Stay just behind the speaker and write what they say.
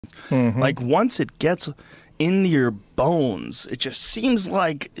Like once it gets in your bones, it just seems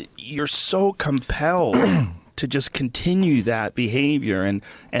like you're so compelled to just continue that behavior,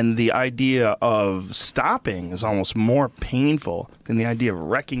 and the idea of stopping is almost more painful than the idea of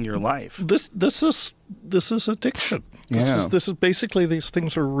wrecking your life. This is addiction. This is basically, these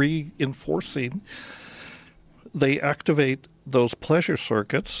things are reinforcing. They activate those pleasure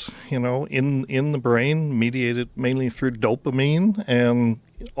circuits, in the brain, mediated mainly through dopamine, and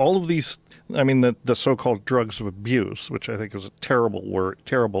all of these. I mean, the so-called drugs of abuse, which I think is a terrible word,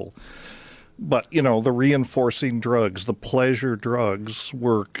 but, the reinforcing drugs, the pleasure drugs,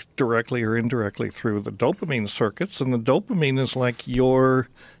 work directly or indirectly through the dopamine circuits, and the dopamine is like your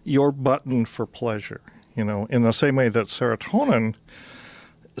button for pleasure, in the same way that serotonin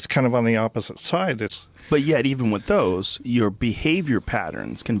is kind of on the opposite side. But yet, even with those, your behavior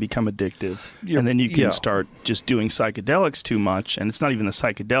patterns can become addictive, and then you can start just doing psychedelics too much, and it's not even the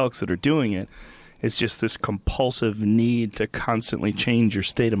psychedelics that are doing it. It's just this compulsive need to constantly change your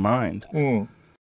state of mind.